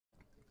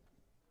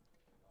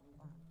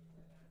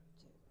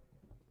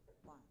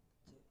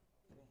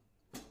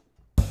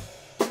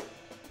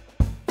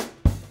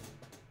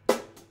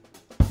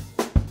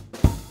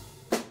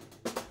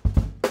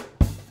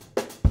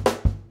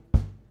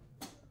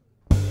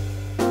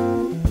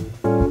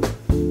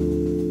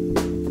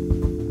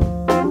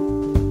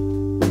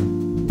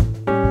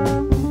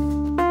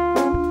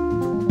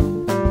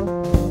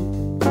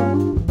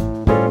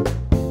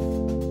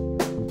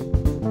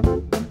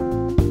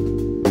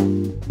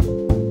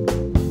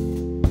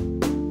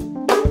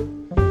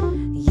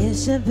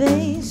should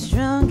be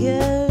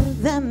stronger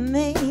than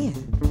me.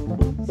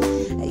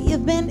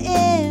 You've been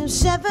here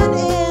 7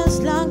 years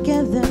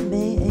longer than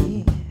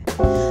me.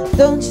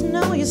 Don't you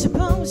know you're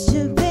supposed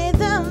to be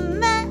the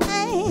man?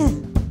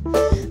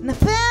 Now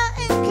fair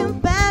in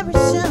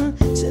comparison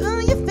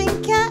to you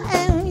think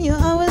I am. You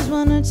always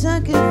wanna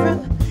talk it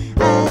through.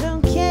 I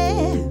don't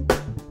care.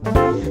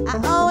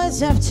 I always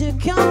have to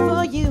come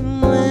for you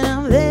when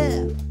I'm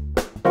there.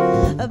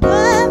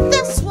 But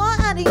that's what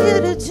I need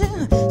you to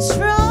do.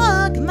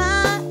 Stroke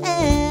my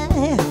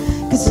hand,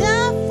 'cause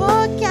I've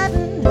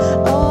forgotten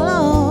all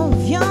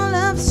of your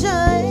love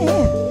story.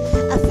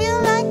 I feel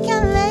like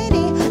a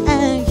lady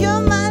and you're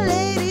my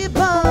lady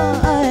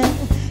boy.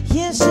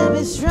 You should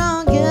be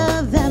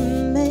stronger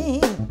than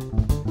me,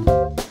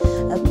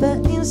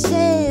 but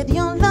instead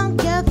you're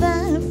longer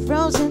than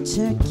frozen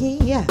turkey.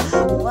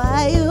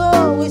 Why you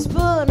always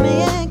put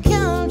me in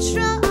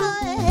control?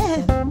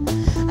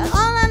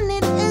 All I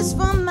need is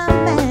for my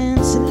man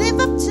to live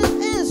up to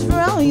his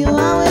role. You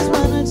always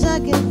wanna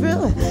talk it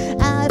through.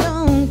 I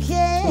don't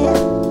care.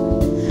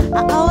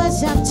 I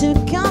always have to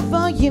come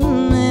for you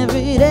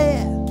every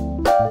day.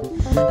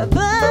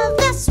 But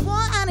that's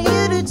what I need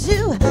you to do.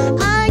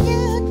 Are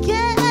you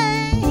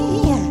gay?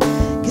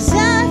 'Cause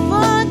I've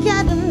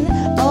forgotten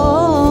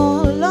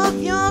all of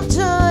your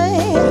toy.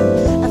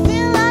 I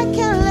feel like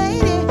a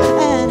lady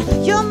and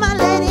you're my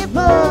lady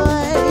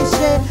boy. You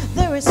said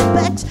the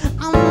respect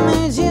I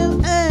made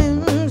you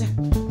earned.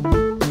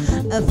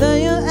 Though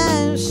you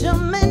have so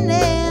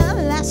many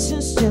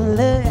lessons to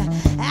learn,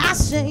 I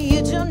say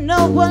you don't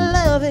know what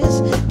love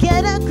is.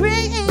 Get a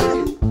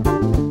green.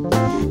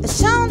 It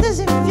sounds as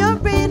if you're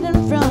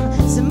reading from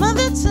some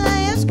other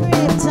time's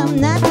script. I'm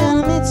not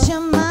gonna meet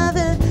your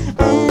mother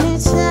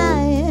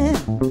anytime.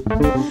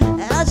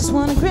 I just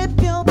wanna grip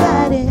your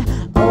body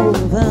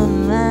over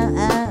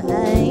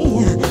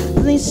mine.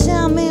 Please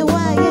tell me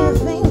why you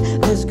think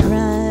this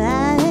crime.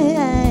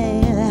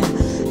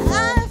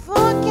 I've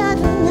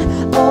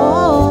forgotten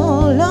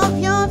all of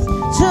your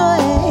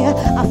joy.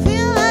 I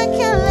feel like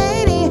a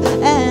lady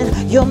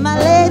and you're my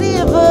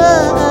lady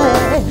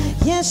boy.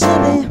 You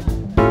should be.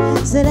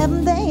 Sit up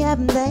and day, up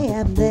and day,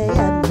 up and day,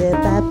 up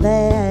and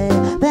day,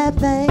 bye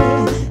bye,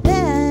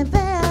 bye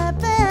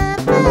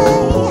bye.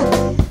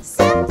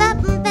 Sit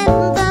up and day,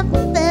 up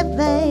and day,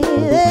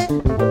 baby.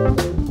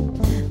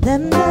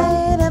 Them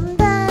day, them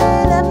day,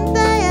 them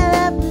day,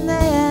 them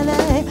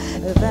day,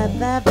 bye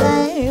bye, bye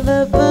bye,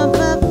 bye bye,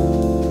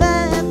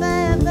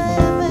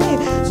 bye.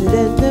 So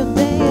that the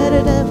day,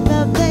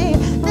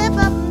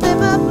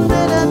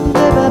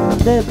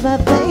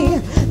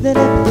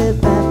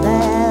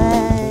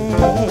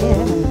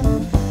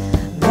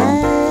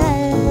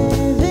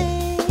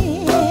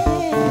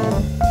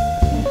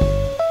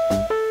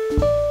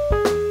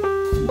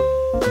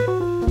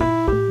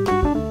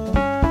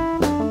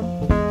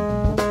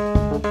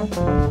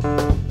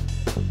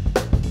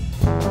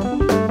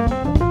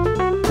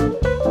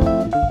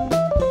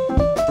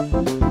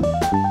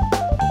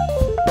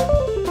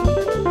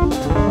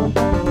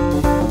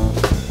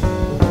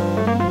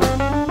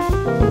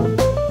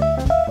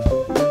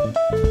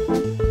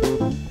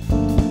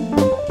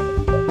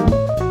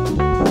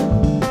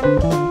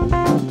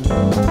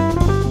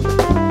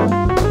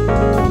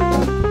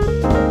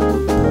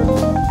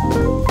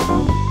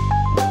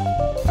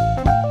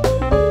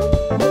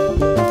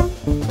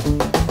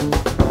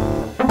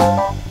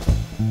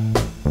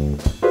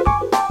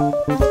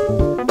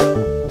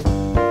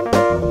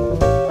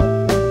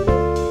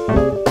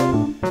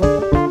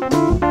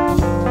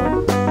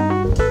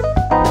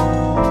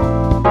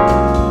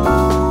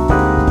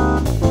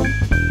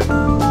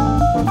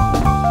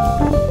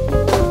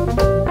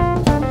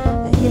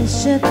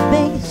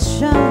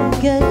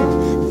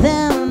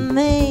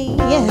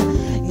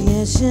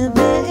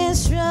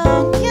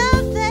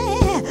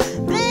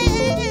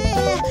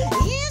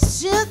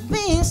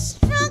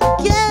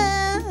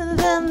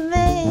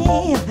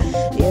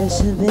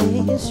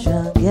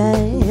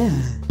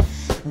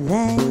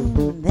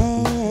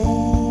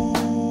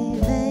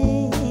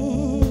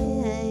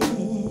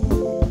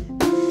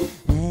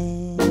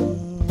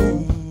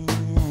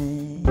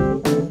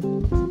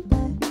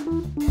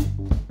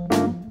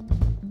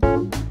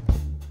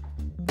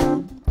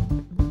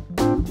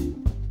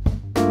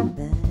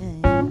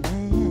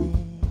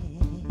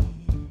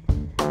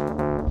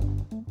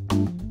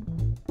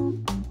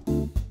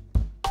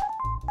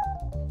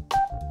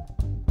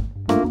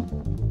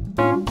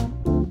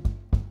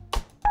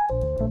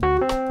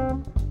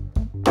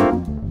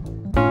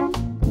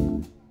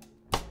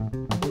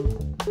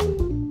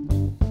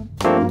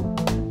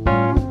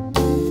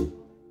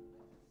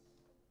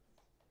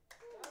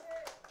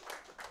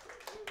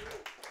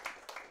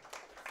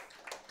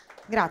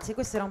 Grazie,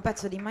 questo era un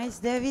pezzo di Miles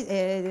Davis,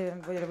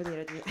 volevo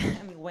dire di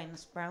Amy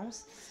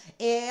Winehouse.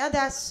 E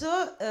adesso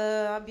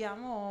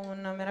abbiamo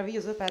un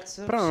meraviglioso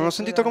pezzo. Però non ho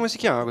sentito come si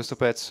chiama questo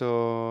pezzo.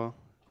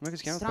 Come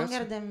si chiama?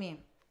 Stronger Than Me.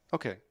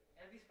 Ok.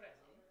 Elvis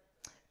Presley?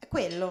 È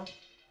quello.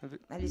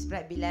 Elvis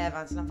Presley, Bill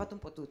Evans, l'hanno fatto un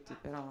po' tutti,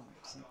 però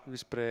sì.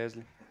 Elvis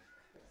Presley.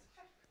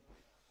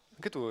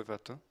 Anche tu hai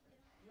fatto?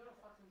 Io l'ho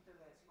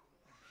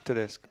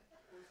tedesco.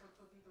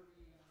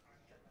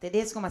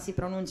 Tedesco, ma si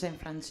pronuncia in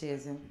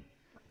francese.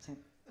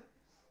 Sì.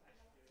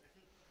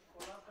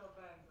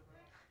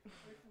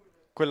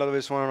 Quella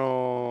dove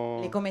suonano...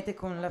 Le comete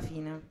con la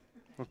fine.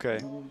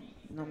 Ok.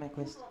 Non è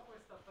questo.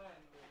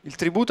 Il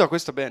tributo a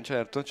questa band,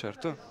 certo,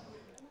 certo.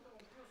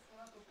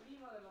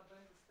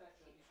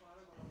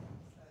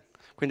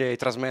 Quindi hai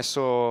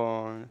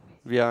trasmesso in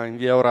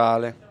via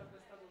orale.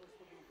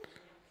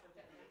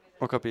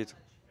 Ho capito.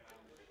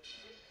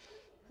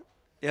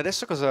 E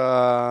adesso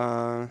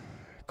cosa...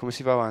 come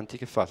si va avanti?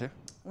 Che fate?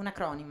 Un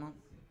acronimo.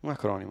 Un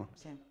acronimo.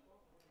 Sì.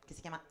 Che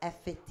si chiama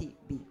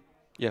FTB.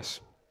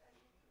 Yes.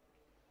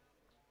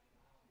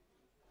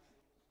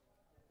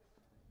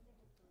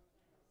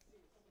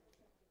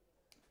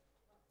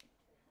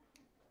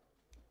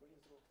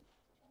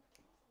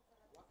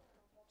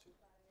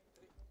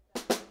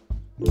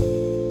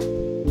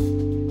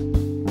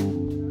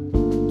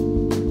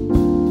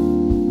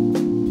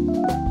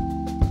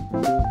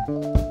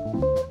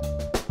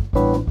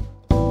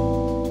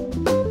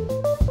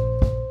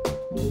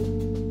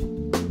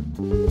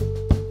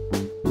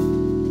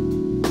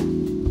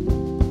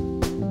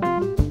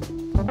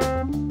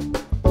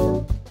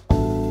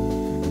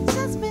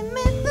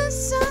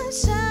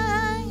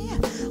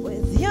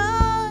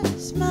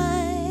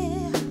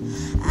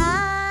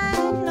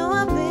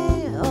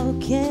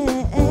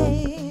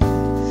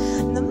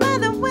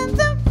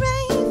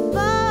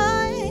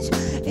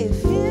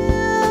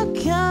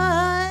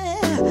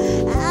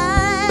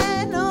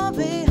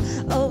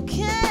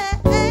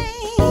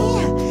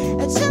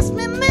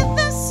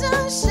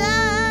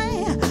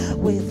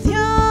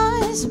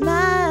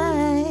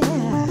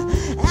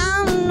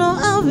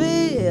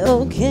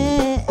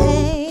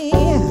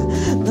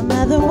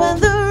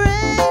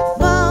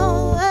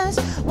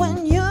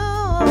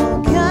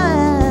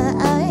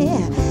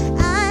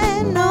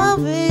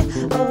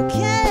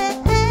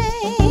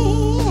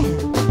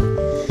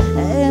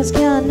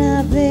 It's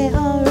gonna be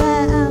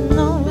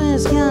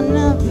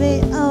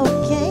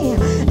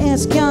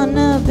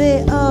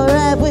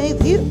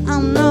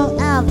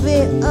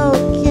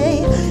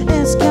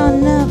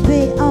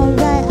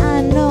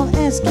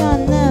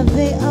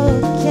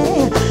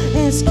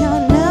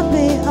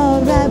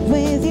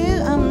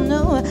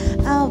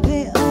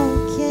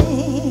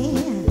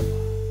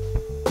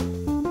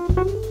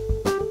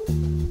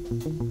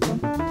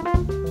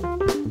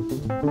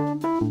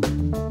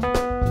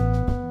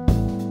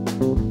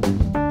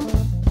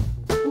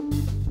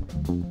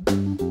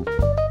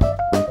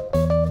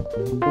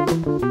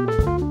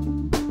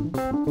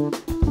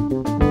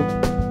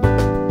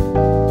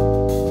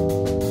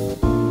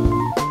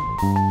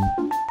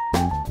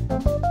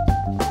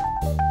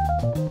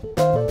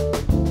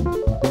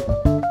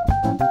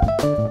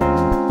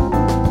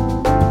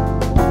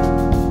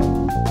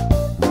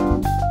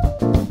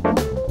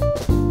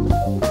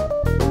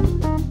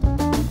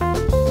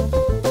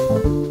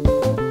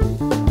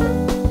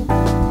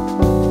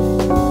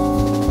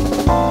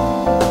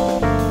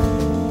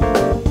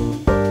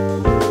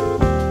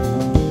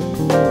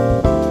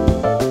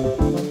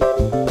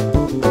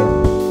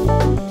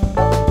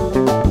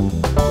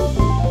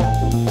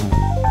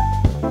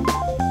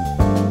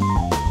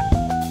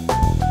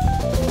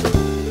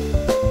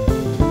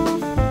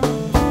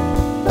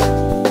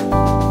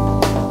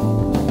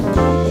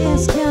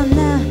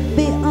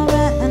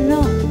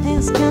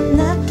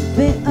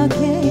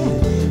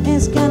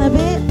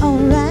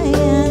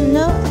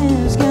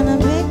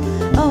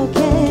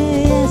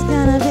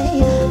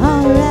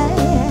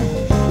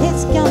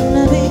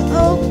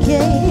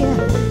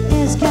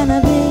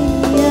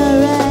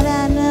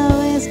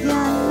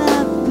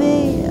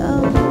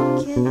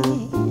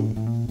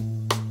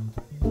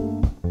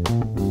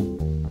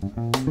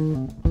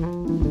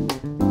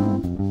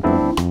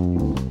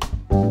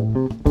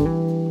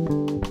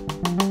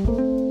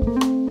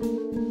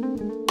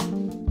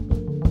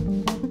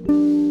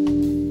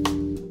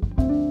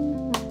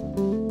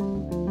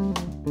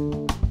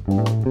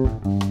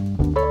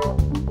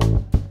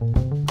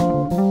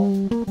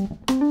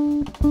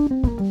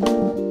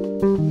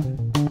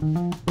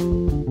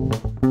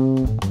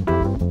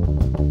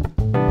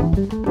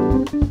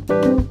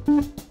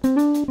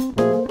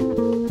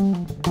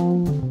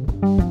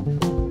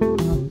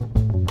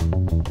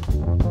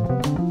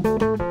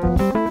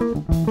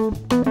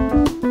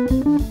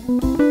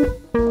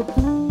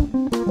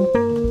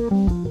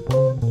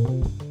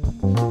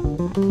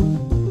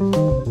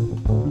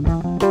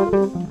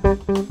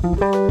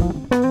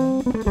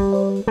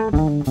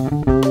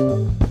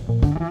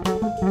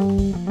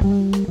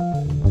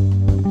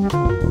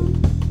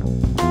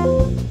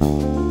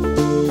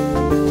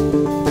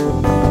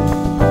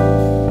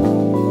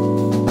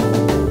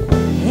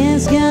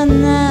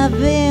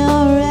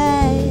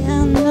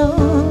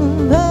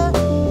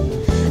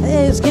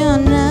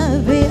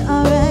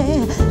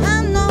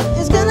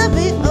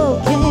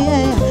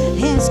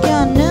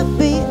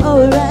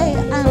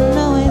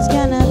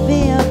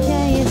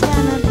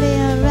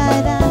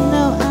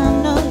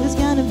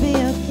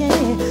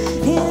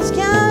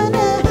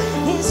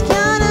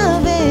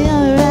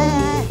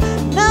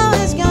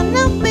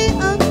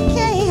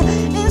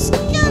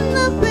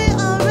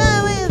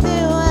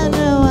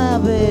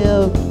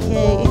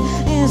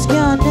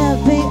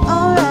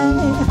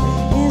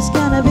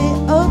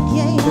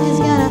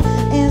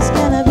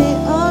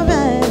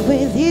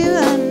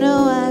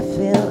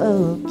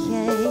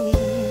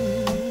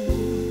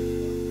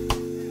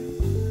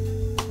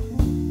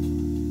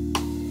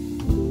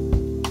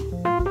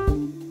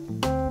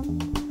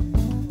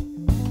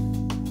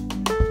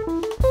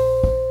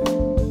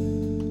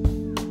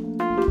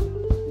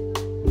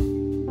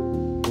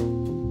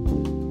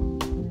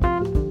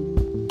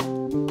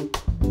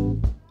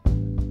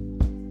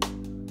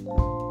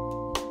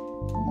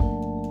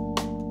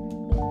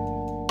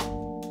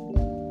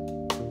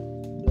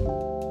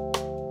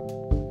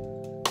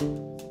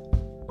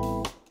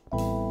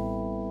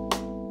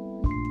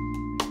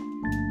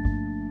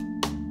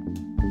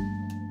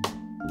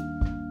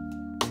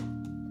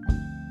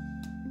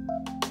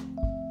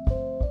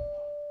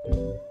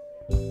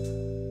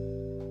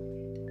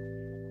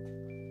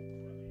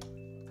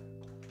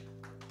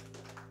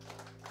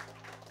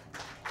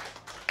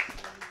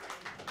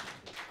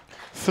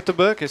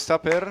FORTB che sta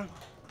per...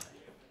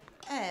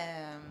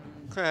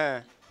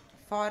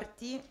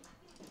 Forti,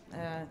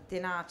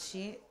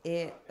 tenaci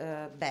e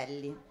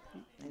belli.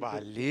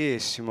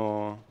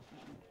 Bellissimo.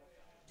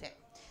 Sì.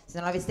 Se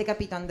non l'aveste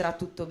capito andrà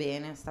tutto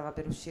bene. Stava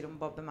per uscire un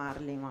Bob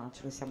Marley, ma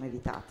ce lo siamo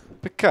evitati.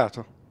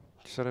 Peccato.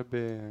 Ci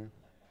sarebbe...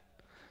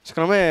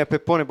 Secondo me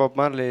Peppone Bob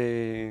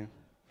Marley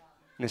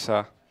ne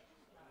sa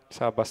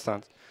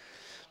abbastanza.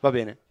 Va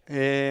bene.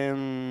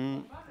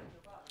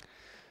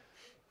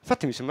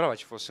 Infatti mi sembrava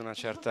ci fosse una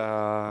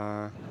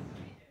certa...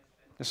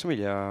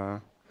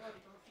 Assomiglia...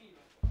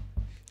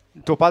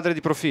 Il tuo padre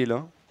di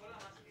profilo?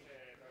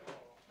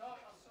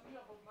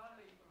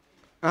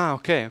 Ah,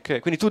 ok.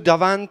 Quindi tu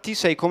davanti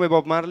sei come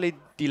Bob Marley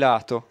di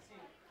lato.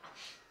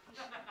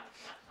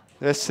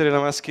 Deve essere la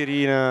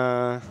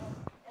mascherina...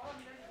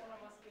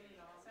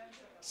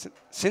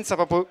 Senza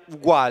proprio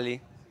uguali.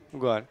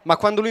 Ma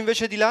quando lui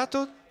invece è di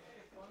lato?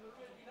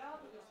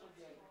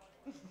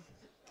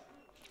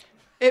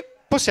 E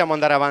possiamo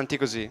andare avanti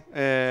così.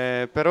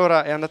 Per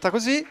ora è andata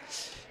così.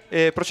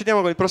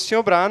 Procediamo con il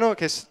prossimo brano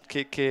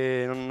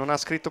che non ha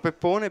scritto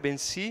Peppone,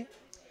 bensì...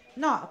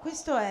 No,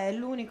 questo è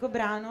l'unico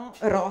brano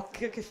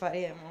rock che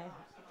faremo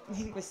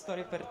in questo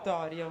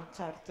repertorio,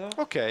 certo.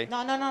 Ok.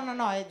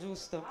 No, è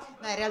giusto.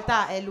 No, in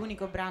realtà è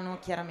l'unico brano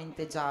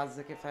chiaramente jazz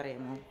che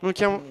faremo.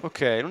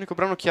 Ok, l'unico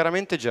brano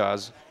chiaramente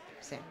jazz.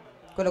 Sì.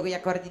 Quello con gli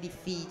accordi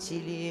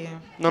difficili.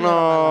 Non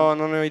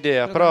ho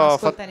idea, Quello che però... non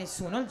ascolta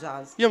nessuno, il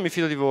jazz. Io mi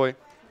fido di voi.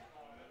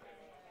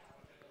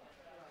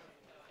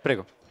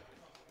 Prego.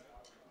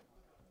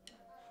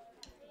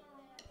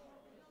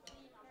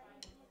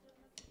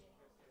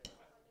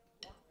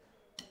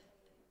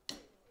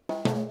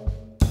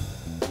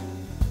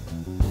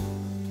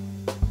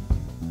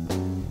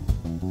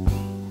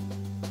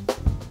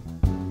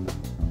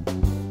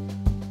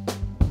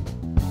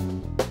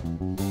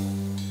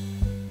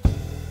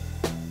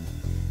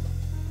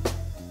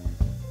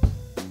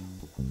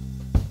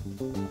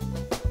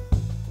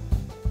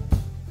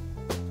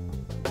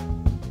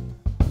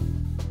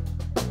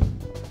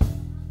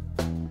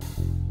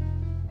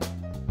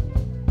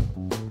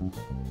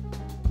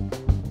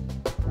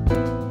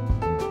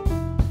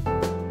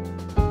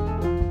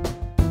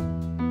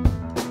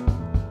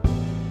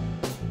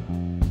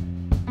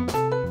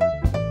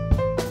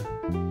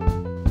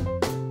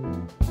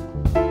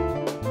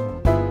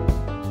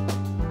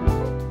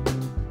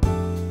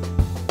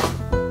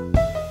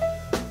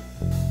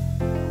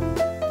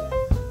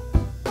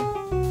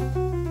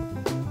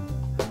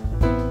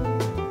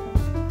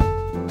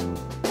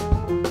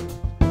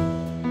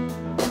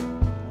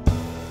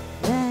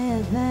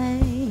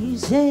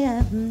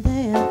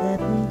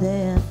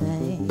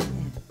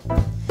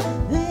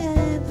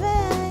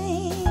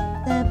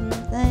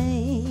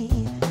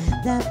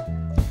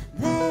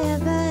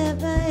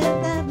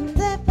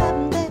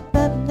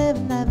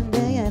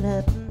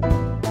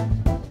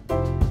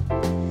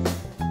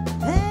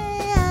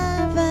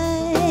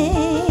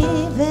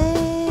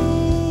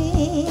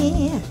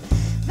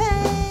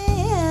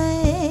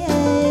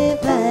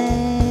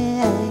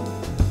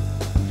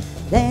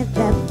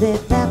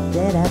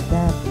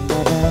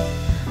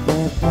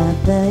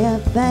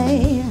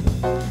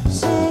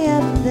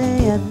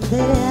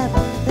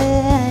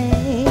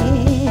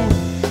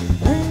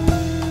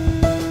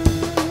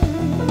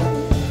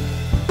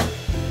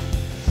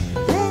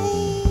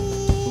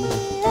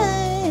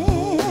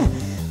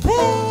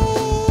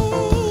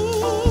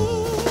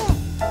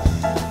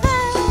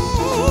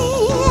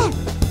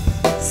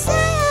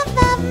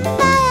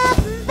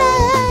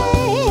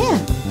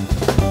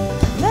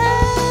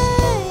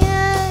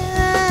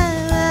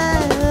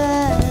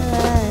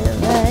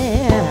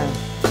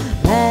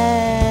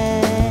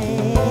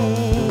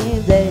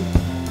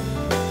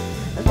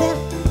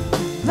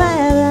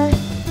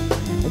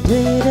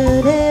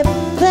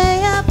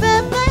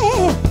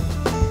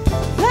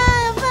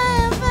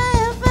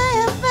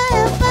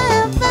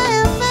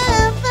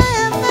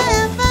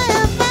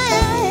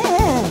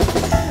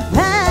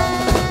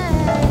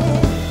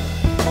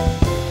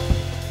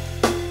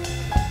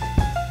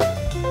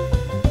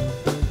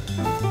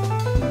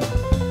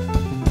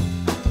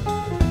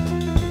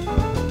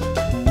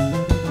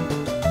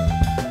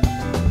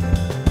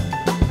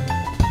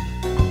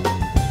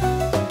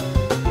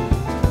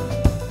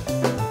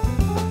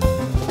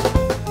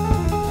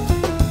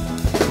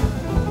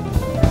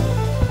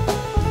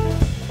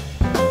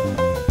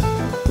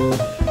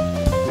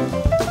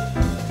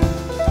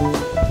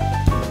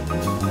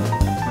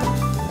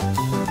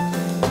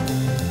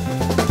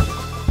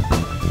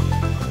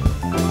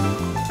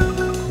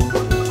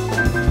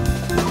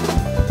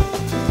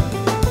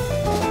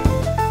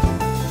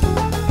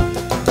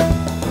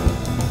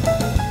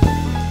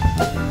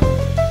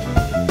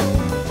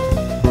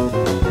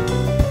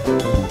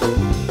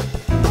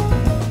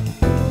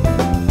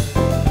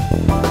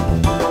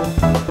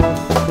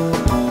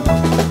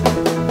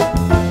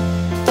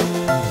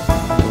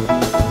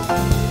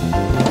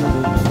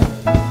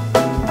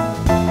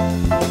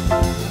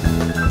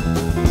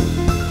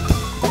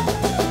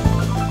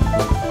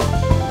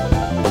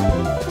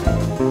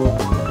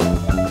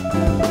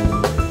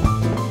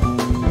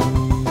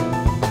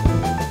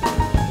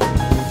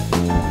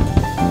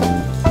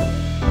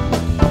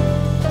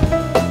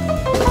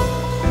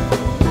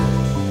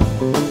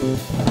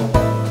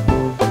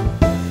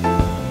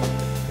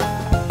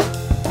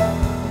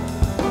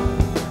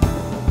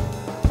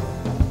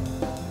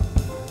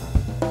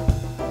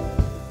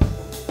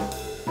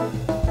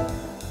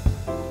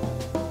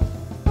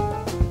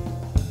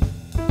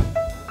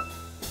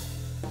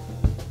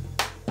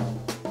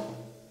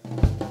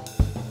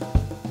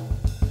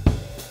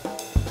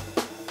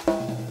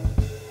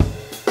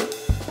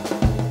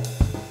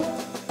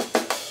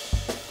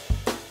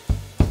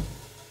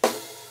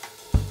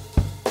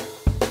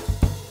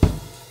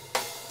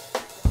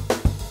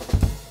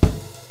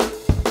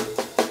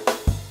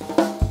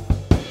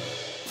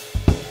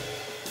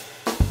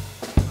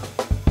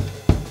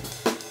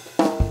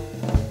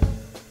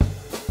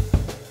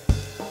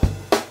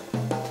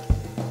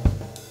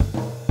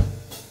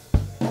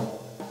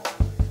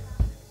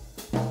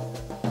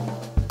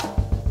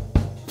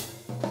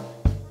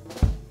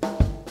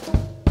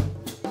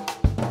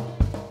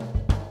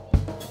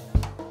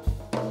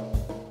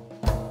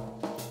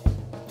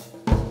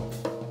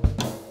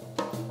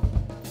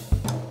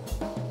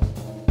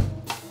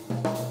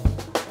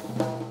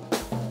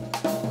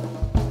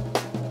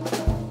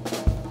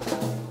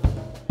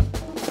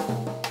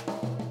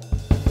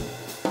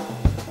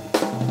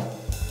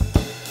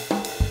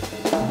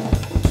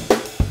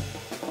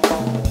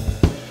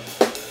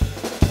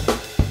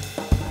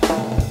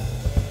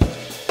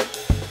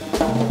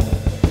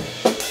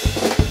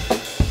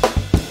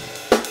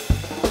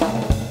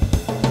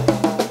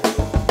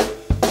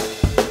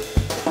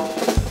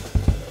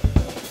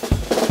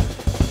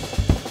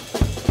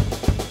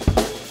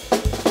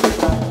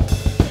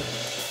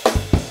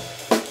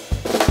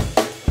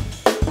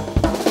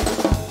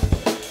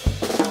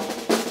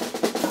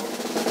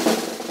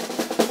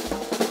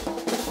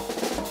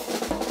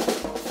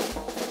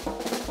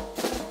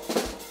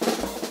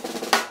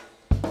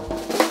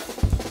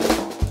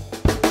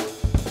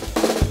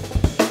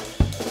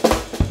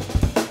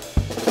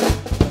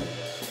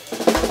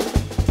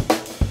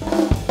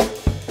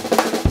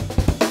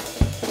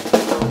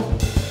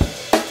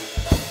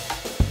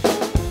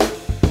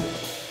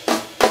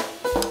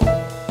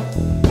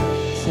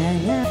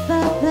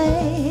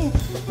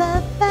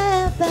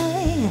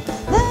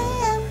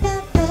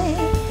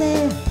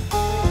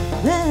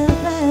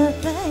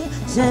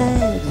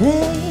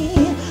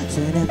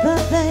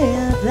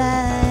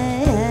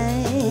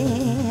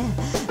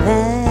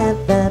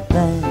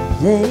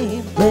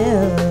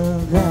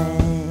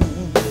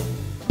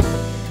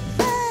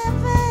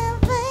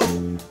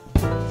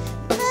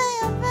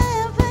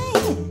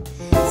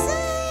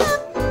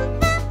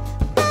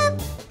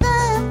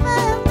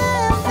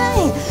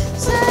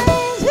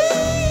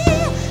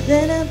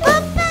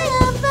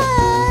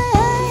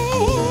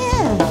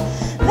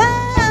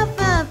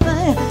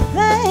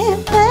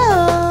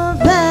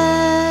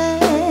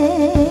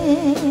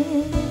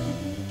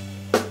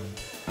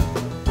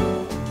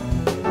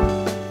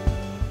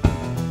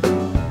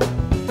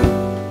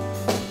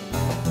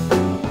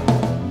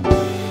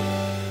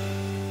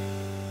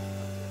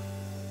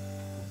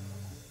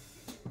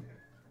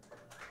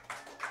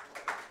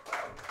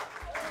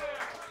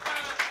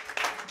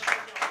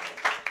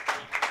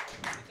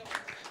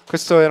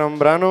 Questo era un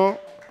brano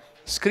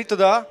scritto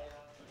da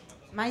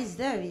Miles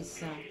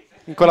Davis.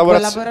 in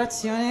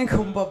Collaborazione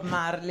con Bob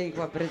Marley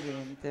qua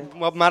presente.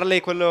 Bob Marley,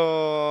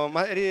 quello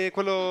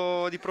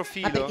di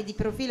profilo. Ma perché di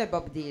profilo è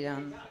Bob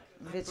Dylan.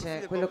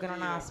 Invece quello che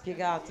non ha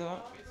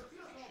spiegato.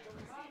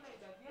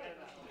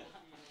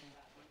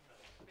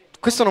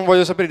 Questo non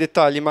voglio sapere i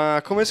dettagli,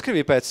 ma come scrivi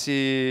i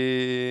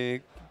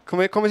pezzi?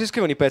 Come si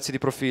scrivono i pezzi di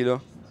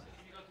profilo?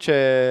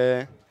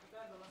 Cioè...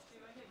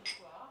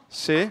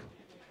 Sì?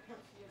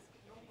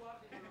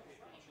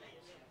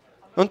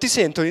 Non ti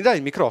sento, mi dai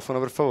il microfono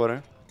per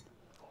favore?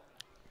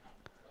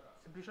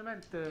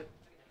 Semplicemente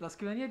la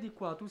scrivania è di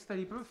qua, tu stai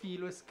di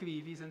profilo e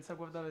scrivi senza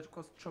guardare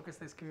ciò che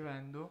stai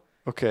scrivendo.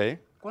 Ok.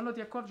 Quando ti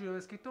accorgi dove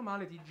è scritto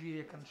male ti giri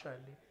e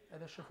cancelli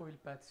ed esce fuori il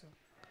pezzo.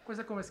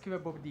 Questo è come scrive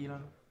Bob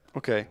Dylan.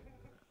 Ok.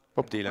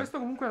 Bob Dylan. Questo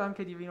comunque era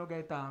anche Divino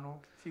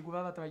Gaetano,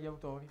 figurava tra gli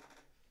autori.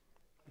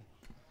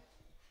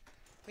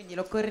 Quindi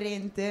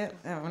l'occorrente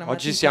è una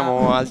Oggi matita,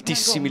 siamo a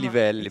altissimi una gomma,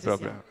 livelli, sì,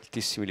 proprio,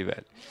 altissimi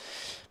livelli.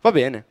 Va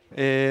bene,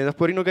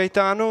 dopo Rino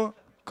Gaetano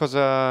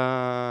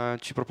cosa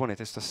ci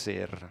proponete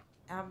stasera?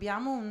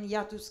 Abbiamo un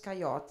Hiatus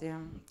Coyote,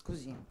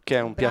 così. Che è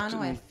Il un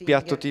brano è piatto,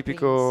 piatto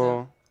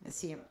tipico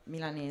sì,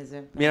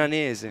 milanese.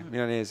 milanese,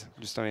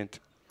 giustamente.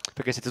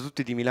 Perché siete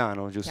tutti di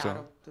Milano, giusto?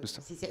 Chiaro,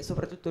 Giusto.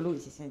 soprattutto lui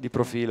si sente. Di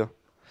profilo.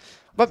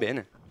 Va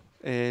bene.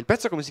 Il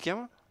pezzo come si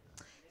chiama?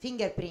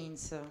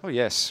 Fingerprints. Oh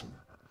yes.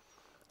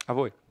 A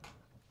voi.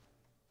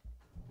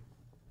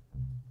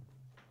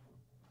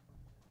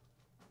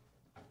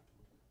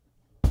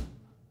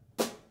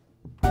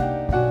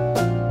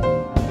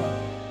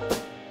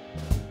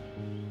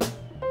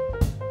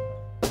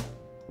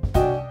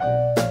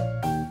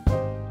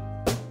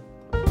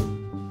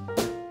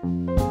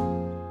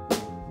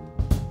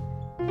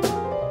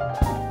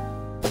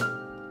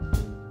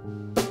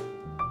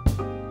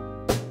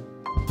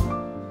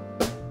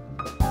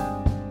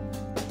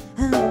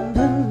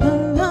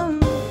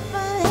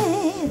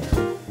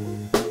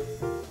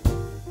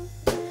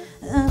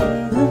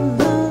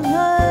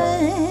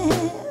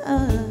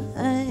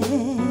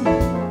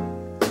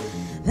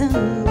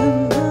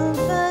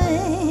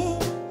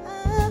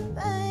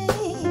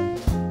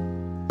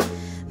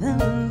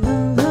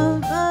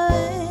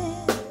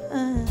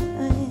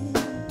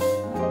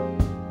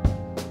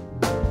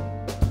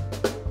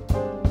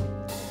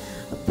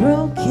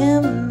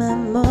 Broken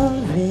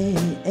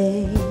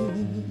memories.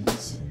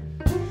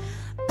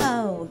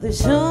 Oh, they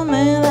show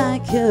me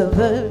like a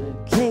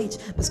birdcage,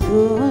 but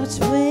scorched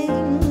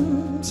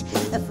wings,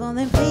 and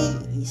falling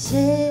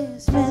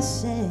pieces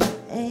missing.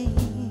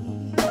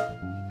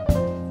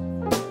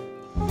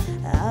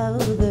 Oh,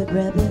 the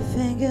grabbing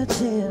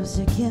fingertips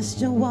against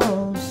the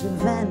walls of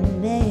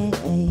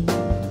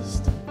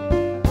vanished,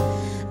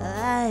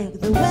 like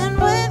the wind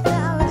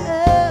without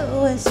a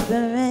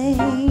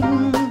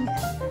whispering.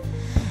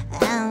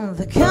 And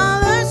the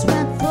colors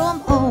went from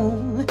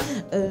home,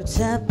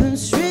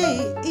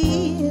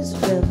 tapestries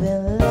will be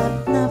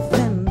left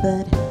nothing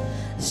but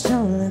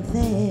stolen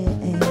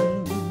things.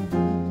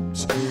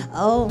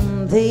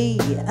 On the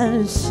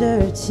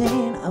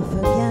uncertain of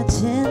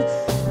forgotten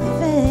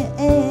things.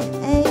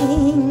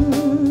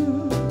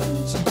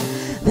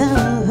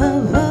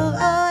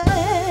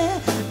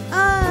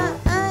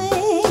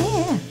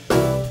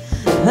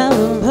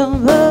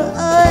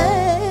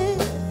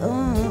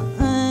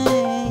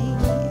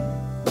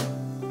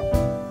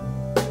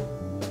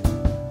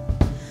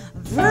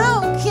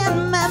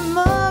 Broken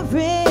memories.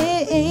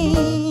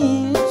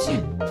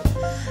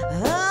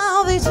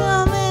 Oh, they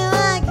tore me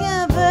like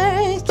a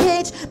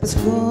birdcage, but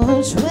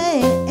scorched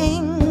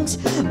wings,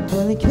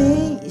 pulling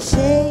pieces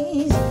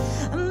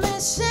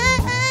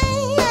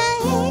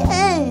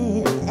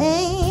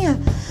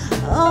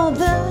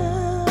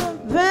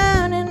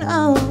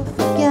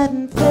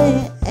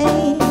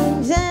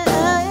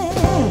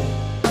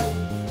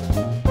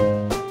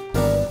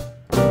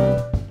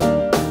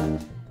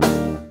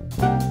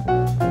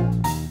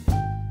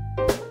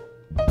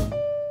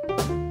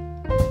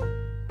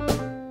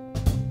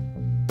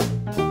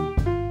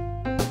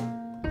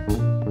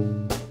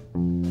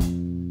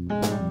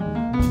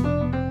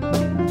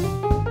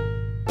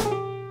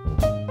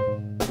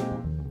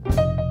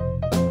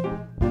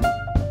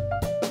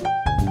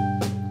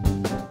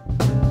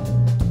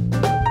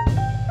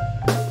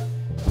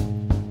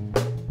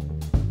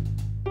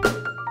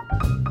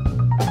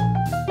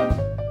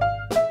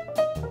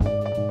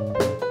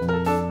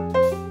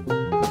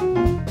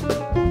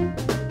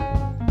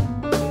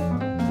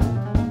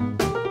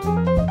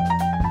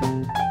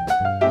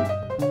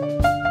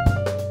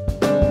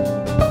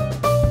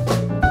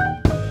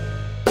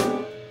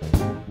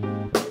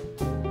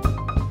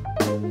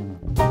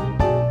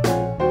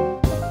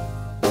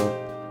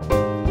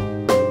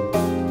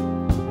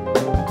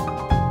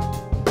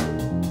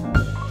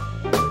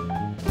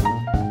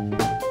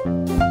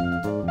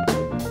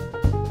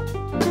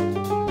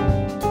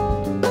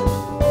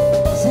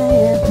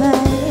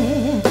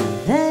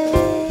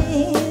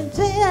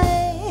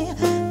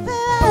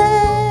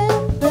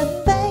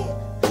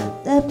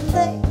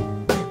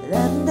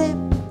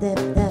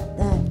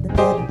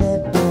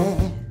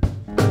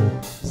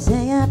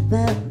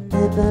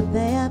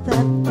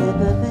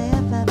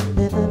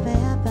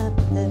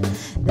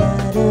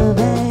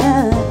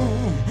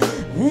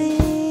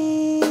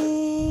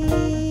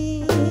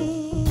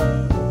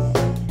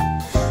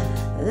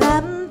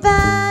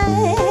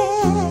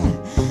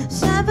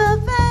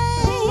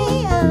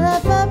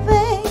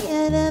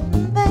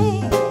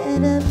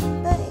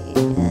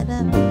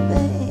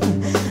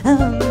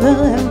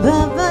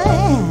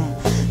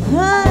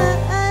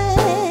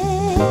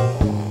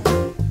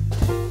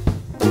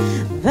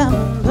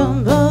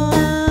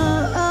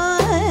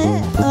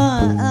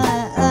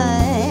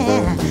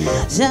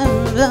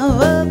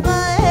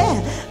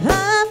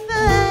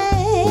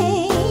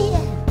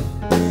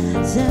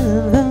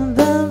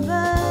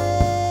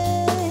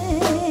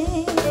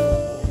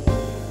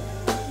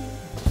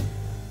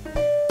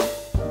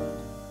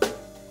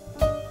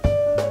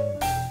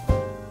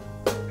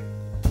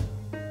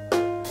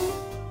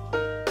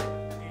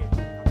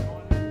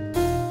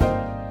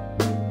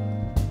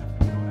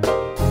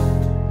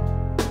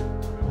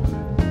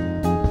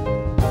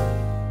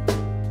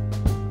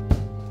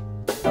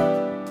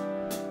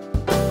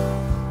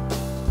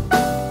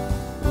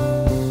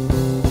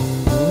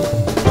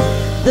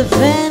The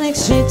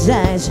phoenix, she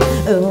dies,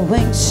 her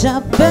wings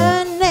are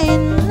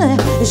burning.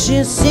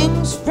 She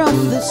sings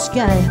from the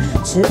sky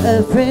to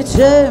every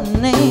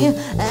journey.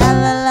 La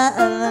la la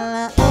la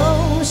la.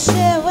 Oh, she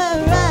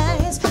will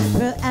rise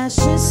for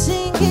ashes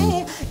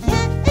singing.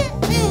 Yeah,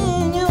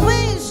 in your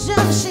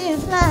wisdom she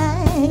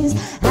flies.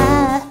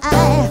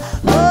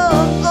 New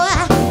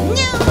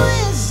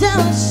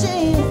wisdom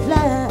she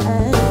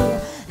flies.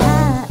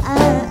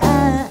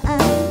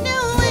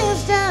 New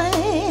wisdom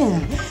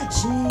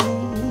she.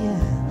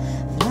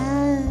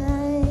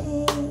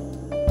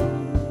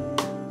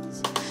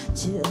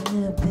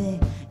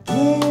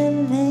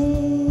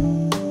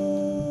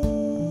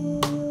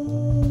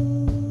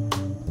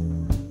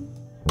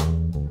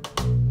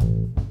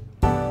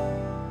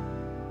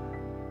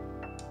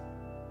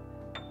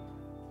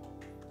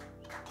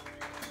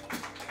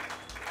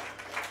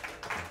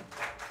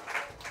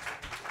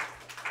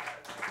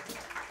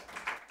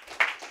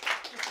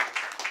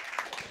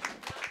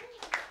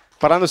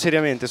 Parlando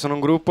seriamente, sono un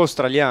gruppo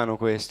australiano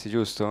questi,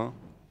 giusto?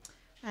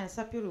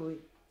 Sa più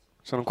lui.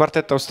 Sono un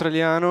quartetto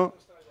australiano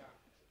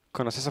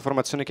con la stessa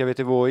formazione che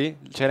avete voi.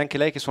 C'era anche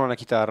lei che suona la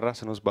chitarra,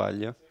 se non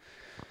sbaglio.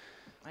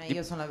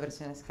 Io sono la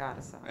versione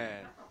scarsa.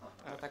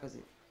 Guarda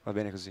così. Va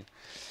bene così.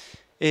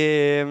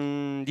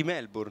 E, di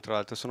Melbourne, tra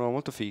l'altro, sono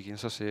molto fighi, non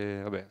so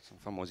se... Vabbè, sono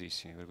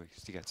famosissimi per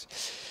questi cazzi.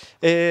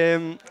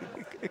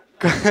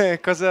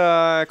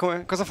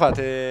 Cosa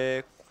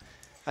fate?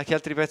 A che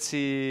altri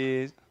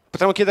pezzi...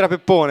 Potremmo chiedere a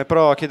Peppone,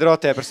 però chiederò a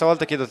te, per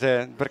stavolta chiedo a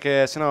te,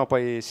 perché sennò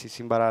poi si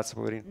imbarazza,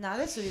 poverino. No,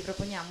 adesso vi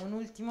proponiamo un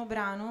ultimo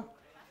brano,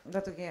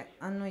 dato che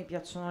a noi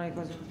piacciono le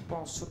cose un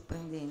po'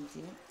 sorprendenti.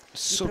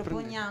 Vi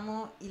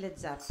proponiamo i Led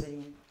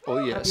Zeppelin. Oh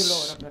yes. Proprio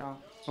loro però.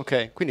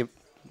 Ok, quindi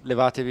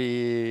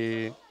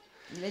levatevi...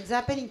 I Led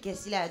Zeppelin che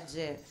si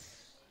legge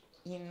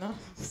in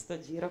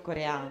sto giro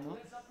coreano.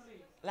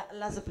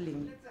 La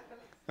Zeppelin.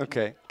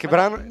 Ok, che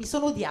brano? Mi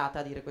sono odiata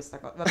a dire questa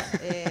cosa.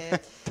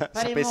 Vabbè,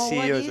 faremo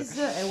What Is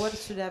e What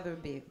Should Ever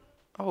Be.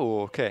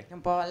 Oh, ok. È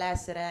un po'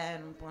 l'essere,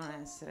 non può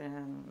essere,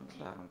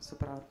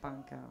 sopra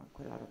punk,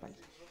 quella roba lì.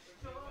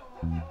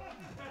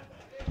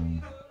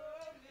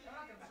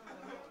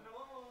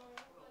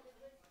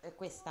 E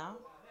questa?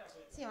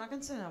 Sì, è una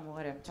canzone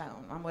d'amore, cioè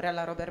un amore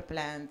alla Robert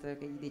Plant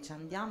che gli dice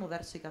andiamo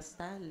verso i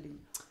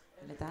castelli.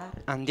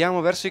 Andiamo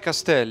verso i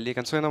castelli,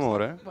 canzone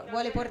d'amore?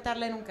 Vuole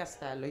portarla in un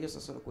castello, io so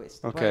solo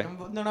questo. Okay.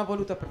 Poi non ho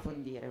voluto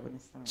approfondire,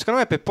 onestamente.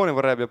 Secondo me Peppone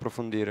vorrebbe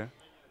approfondire.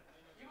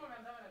 Io vorrei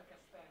andare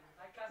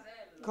al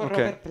castello. Con Okay.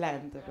 Robert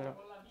Plant, però.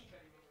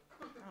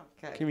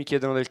 Okay. Qui mi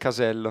chiedono del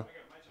casello.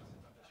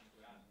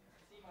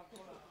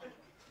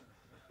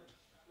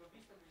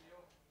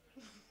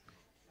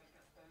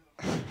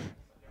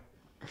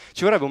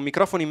 Ci vorrebbe un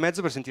microfono in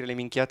mezzo per sentire le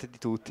minchiate di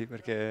tutti,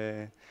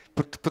 perché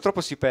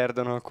purtroppo si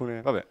perdono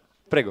alcune... Vabbè,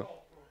 prego.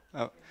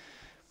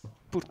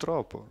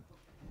 Purtroppo.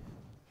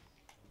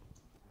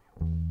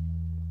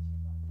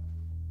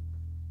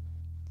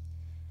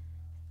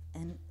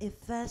 And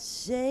if I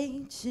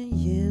say to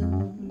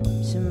you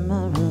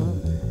tomorrow,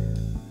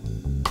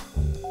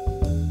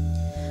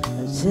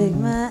 take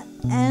my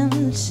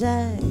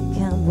answer,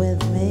 come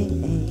with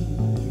me.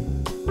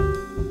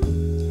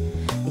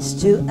 It's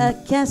to a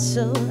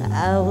castle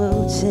I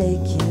will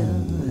take you.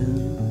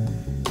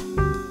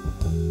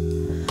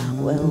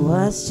 Where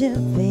was to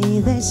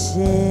be, they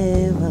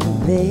say will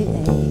be.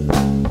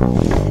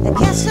 A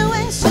castaway,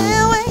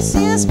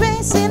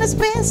 in a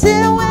space,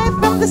 away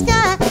from the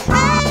sky.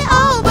 Hey,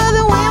 oh, but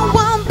the wind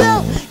won't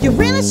blow. You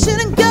really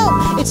shouldn't go.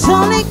 It's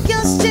only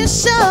goes to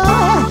show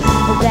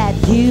that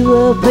you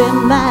will be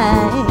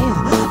mine.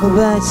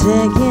 We're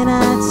taking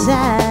our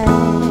time.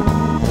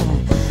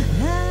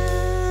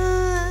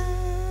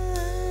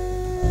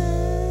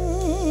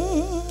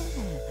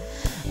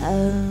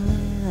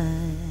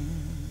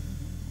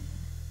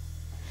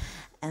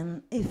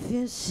 And if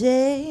you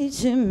say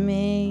to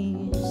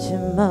me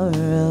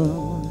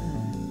tomorrow,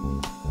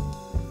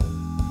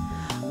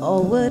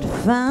 oh, what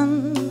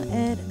fun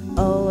it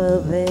all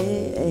will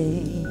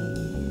be.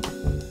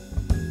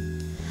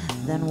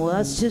 and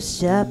was too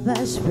sharp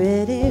as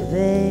pretty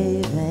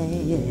baby.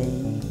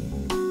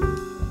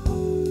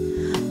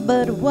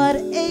 But what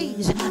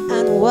age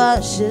and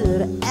what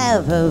should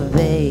ever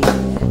be?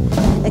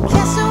 A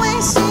castaway,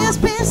 she has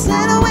been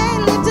sent away.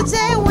 Live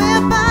today,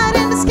 we're apart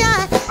in the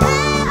sky.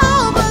 Hey,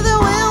 oh, but the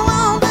wind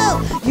won't go.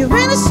 You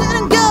really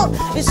shouldn't go.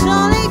 It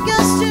only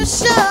goes to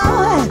show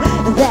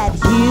that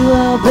you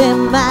will be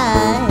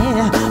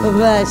mine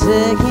by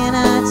taking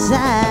our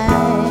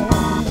time.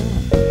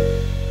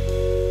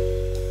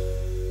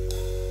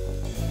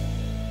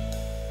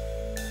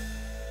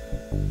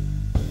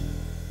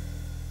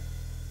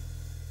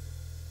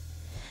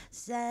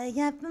 Say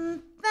up,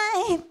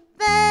 baby,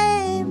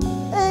 baby,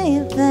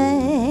 baby.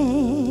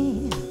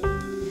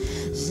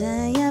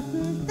 Say up,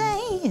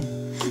 baby,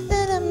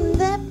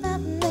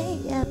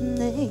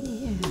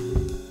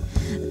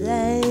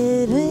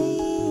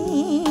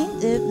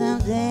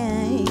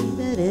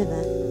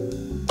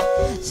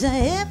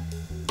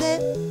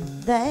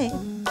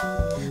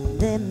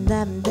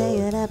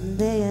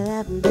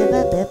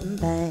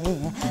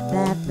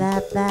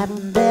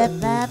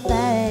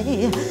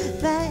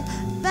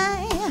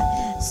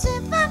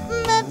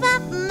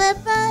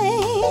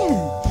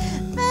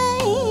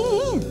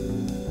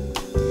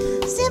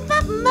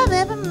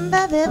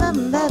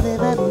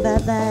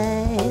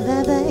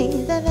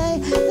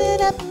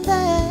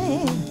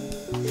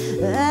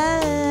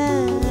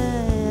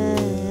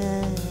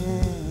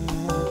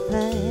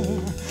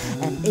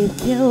 and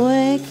if you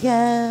wake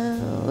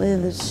up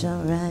with the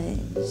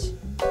sunrise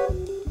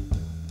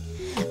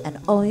and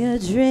all your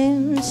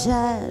dreams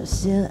are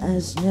still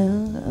as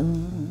new,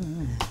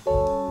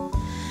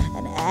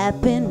 and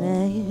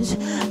happiness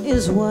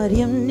is what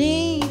you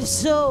need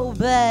so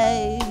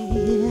bad,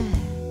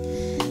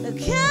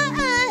 okay,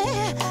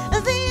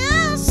 the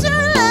answer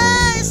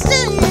lies to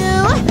you.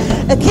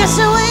 A kiss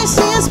away,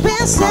 she has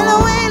been sent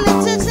away.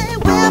 Live today,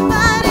 we're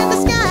apart in the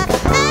sky.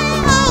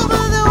 Hey,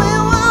 over the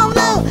wind won't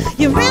blow.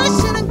 You really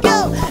shouldn't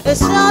go.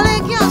 It's only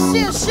goes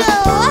to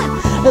show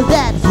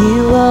that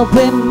you will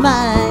be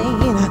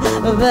mine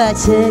by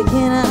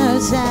taking our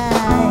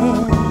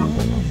time.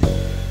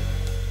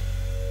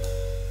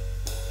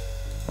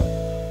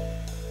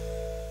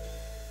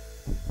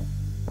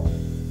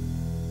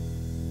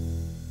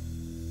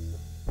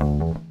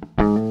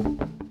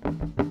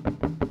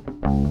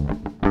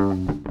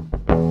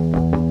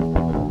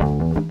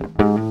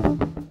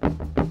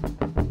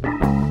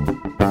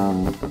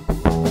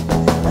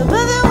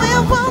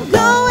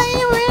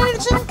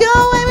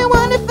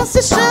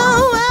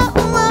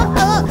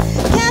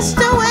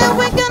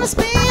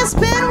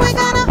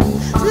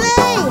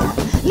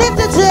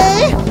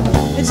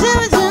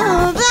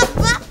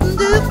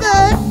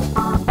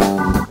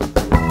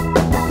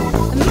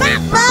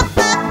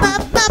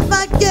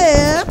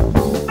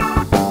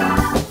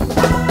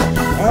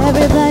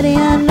 Everybody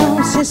I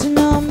know says to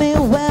know me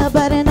well,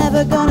 but they're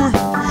never gonna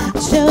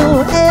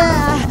show it.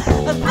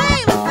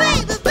 Baby,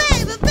 baby,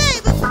 baby,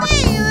 baby,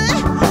 baby,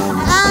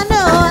 I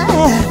know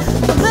it.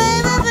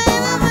 Baby,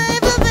 baby,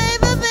 baby,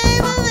 baby,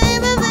 baby,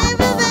 baby,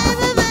 baby,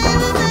 baby,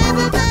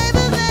 baby,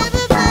 baby,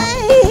 baby,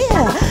 baby,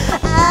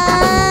 I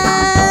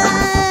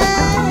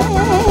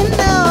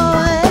know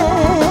it.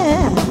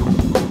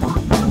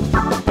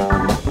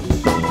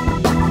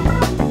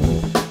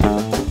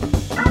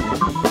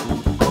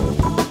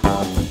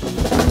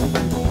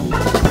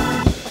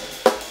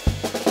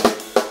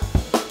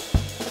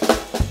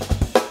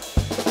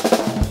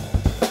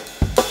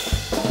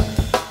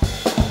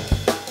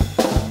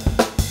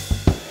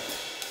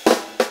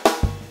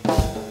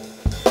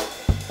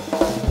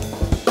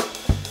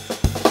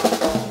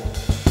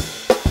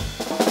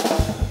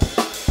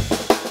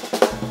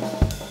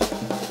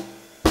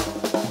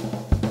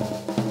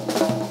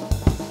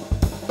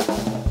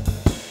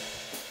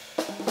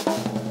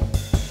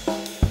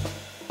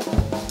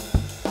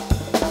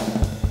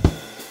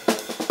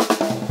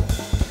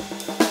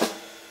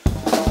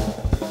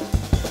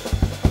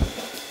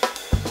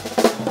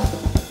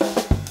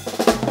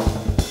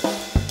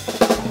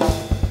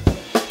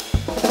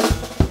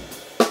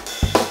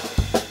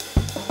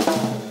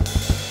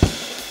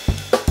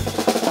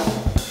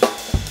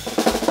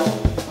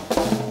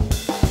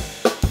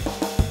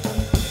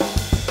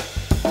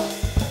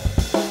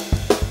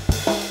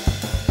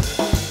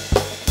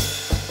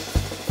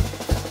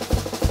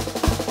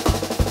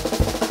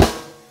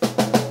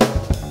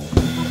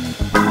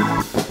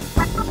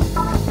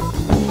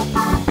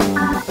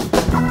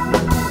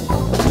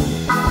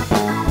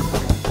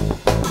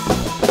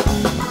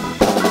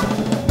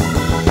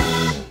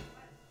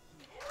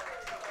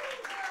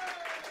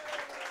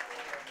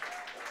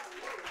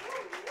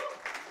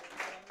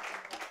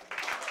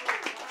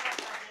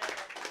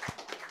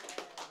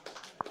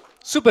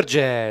 Super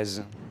jazz.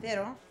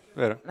 Vero?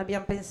 Vero.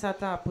 L'abbiamo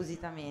pensata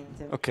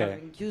appositamente. Ok.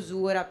 In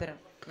chiusura per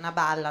una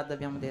ballad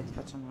abbiamo detto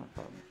facciamo un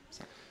po'.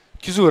 Sì.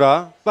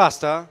 Chiusura?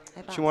 Basta?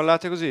 Basta. Ci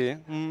mollate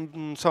così?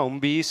 Non so, un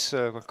bis,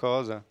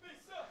 qualcosa.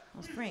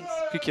 Oh, Springs.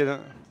 Qui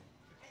chiedo...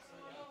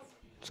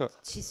 So.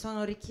 Ci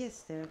sono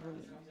richieste?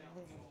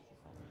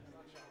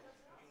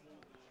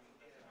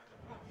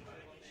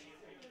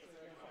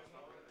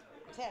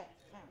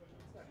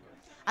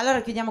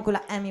 Allora chiudiamo con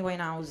la Amy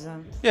Winehouse.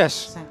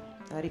 Yes. Sì,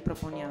 la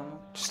riproponiamo.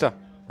 Ci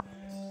sta.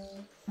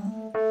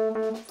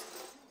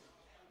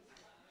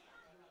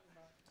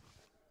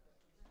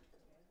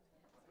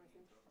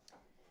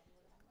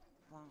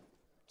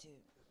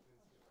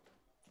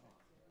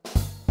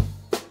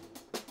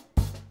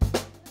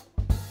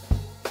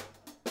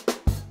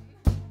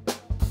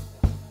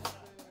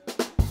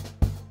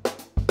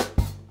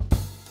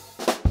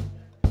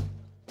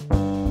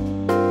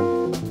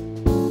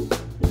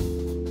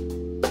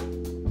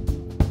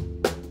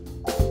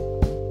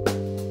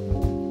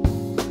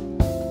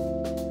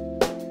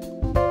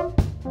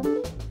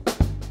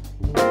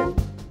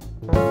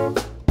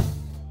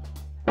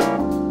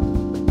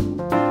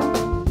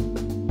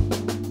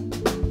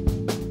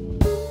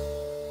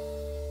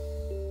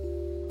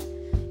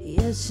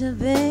 To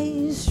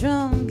be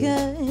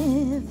stronger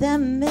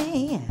than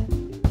me.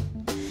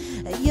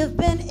 You've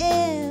been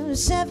here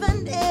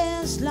 7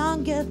 years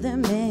longer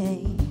than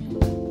me.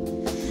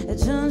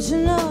 Don't you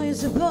know you're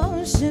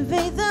supposed to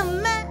be the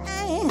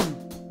man?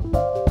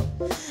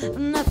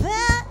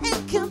 Nothing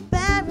in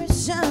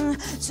comparison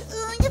to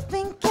who you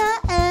think I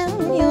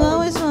am. You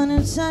always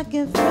wanna talk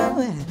it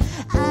through.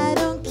 I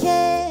don't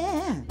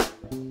care.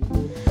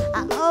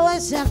 I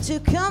always have to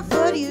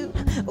comfort you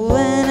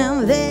when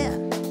I'm there.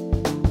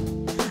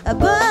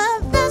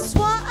 But that's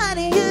what I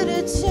need you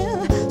to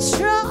do.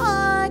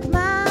 Stroke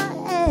my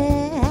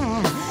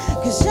hair,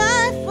 'cause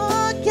I've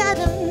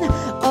forgotten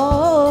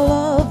all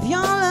of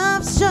your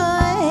love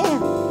story.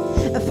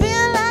 I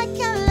feel like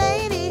a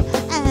lady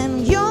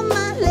and you're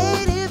my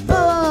lady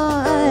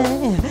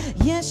boy.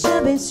 You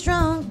should be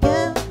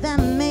stronger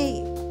than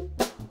me,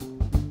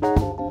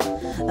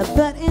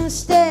 but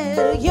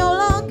instead you're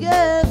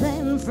longer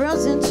than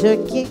frozen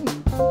turkey.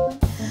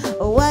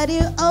 Why do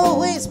you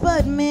always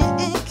put me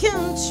in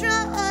control?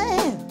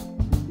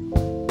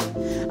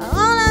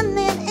 All I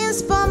need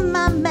is for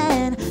my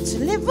man to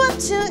live up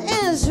to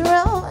his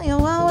role. You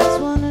always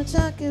wanna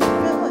talk it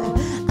through.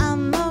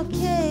 I'm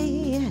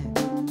okay.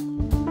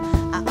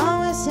 I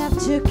always have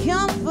to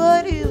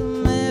comfort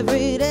you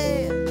every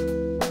day.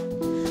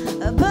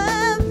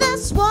 But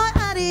that's what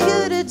I need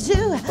you to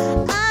do.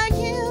 Are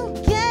you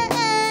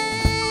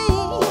gay?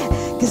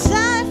 'Cause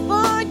I've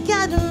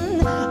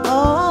forgotten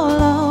all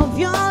of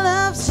your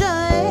love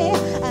story.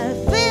 I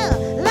feel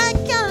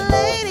like a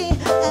lady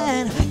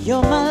and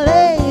you're my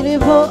lady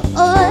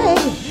boy.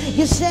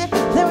 You said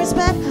there is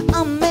bad,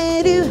 I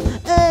made you.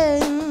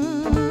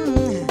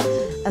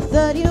 I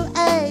thought you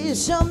ate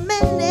so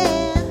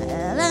many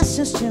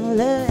lessons to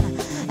learn.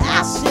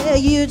 I said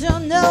you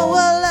don't know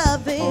what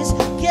love is.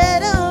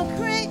 Get a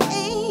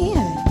green.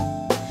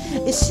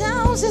 It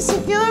sounds as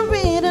if you're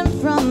reading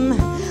from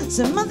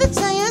some other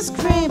tired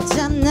script.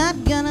 I'm not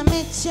gonna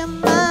meet your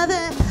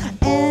mother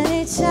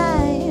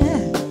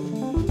anytime.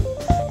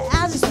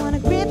 I just wanna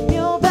grip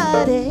your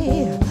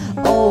body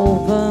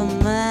over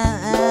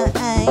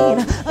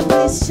mine.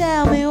 Please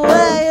tell me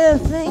why you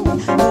think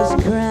was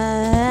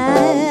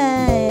crying.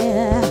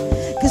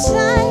 'Cause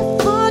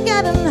I've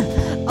forgotten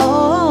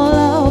all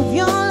of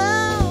your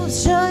love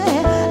story.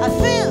 I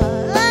feel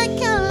like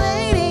a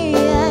lady,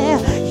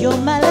 you're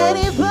my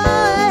lady boy.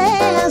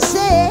 I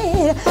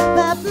said,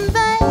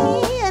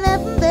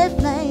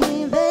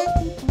 baby.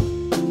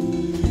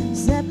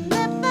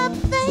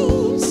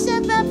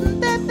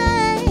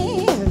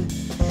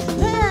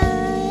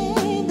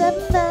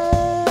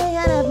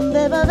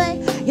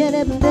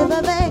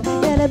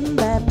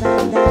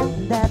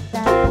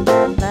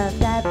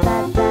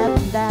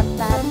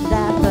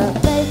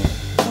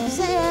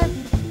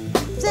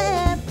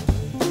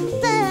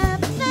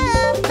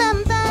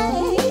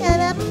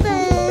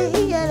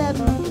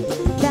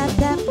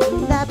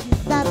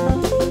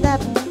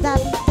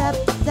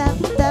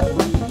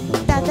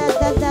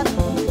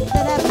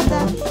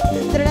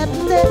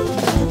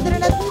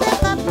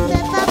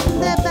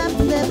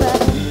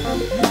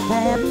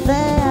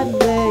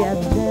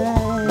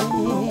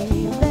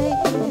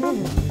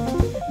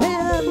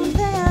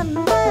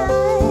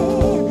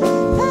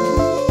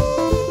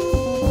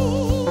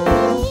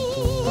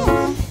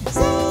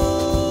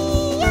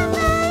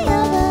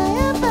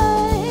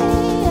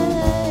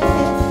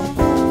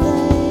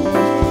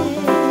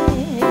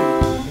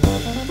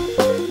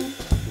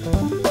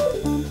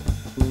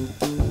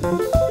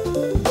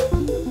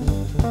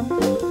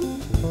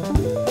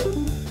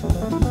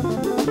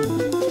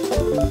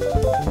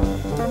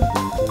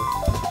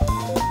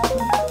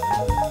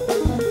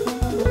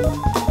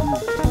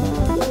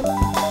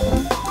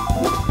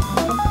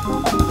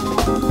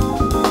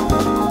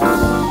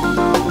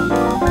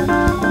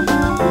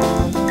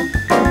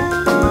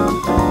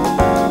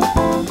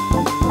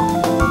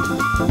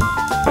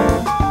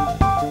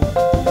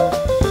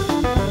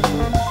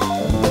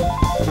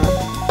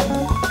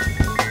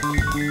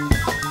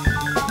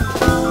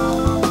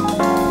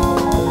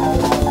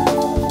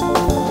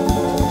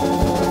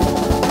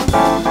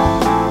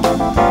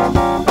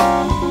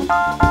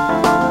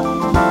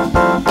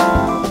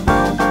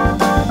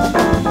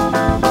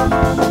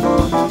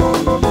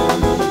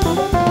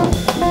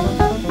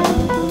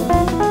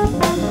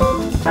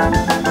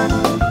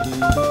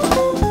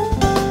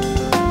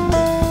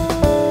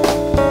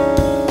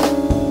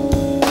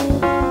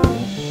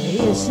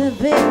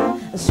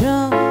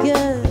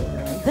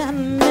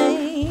 than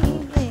me.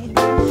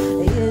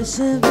 You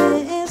should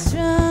be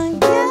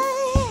stronger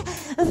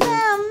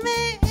than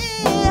me.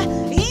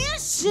 You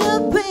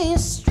should be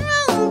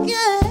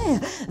stronger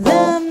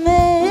than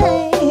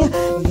me.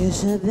 You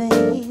should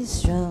be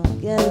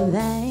stronger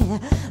than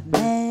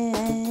me.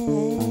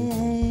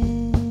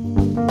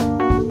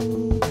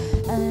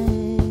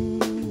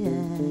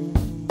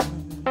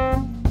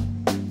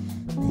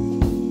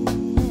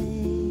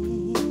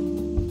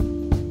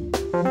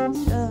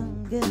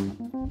 Stronger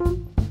than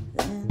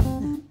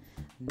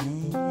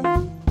me.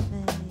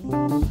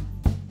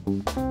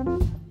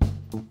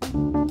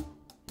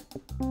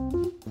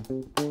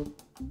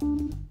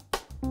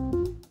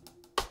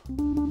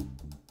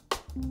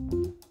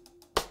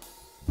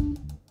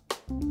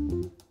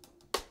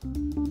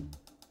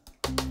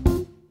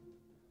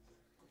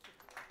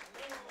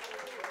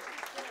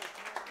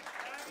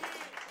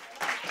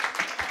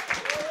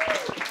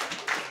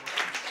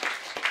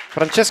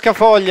 Francesca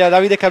Foglia,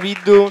 Davide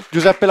Cabiddu,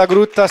 Giuseppe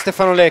Lagrutta,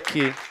 Stefano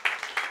Lecchi.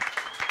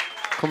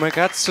 Come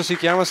cazzo si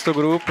chiama sto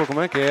gruppo?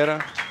 Com'è che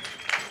era?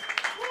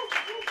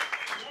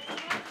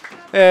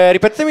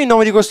 Ripetemi il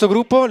nome di questo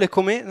gruppo. Le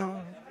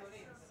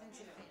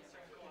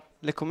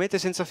comete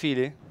senza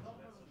fili?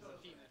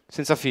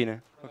 Senza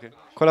fine. Okay.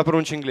 Con la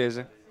pronuncia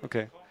inglese.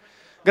 Ok.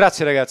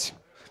 Grazie ragazzi.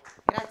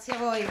 Grazie a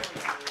voi.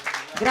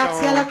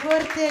 Grazie alla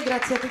Corte,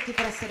 grazie a tutti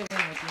per essere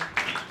venuti.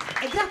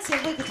 E grazie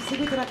a voi che ci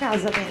seguite da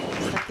casa. Bene,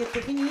 il stacchetto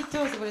è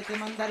finito. Se volete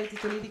mandare i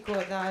titoli di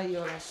coda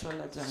io lascio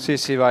alla gente.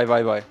 Sì, vai.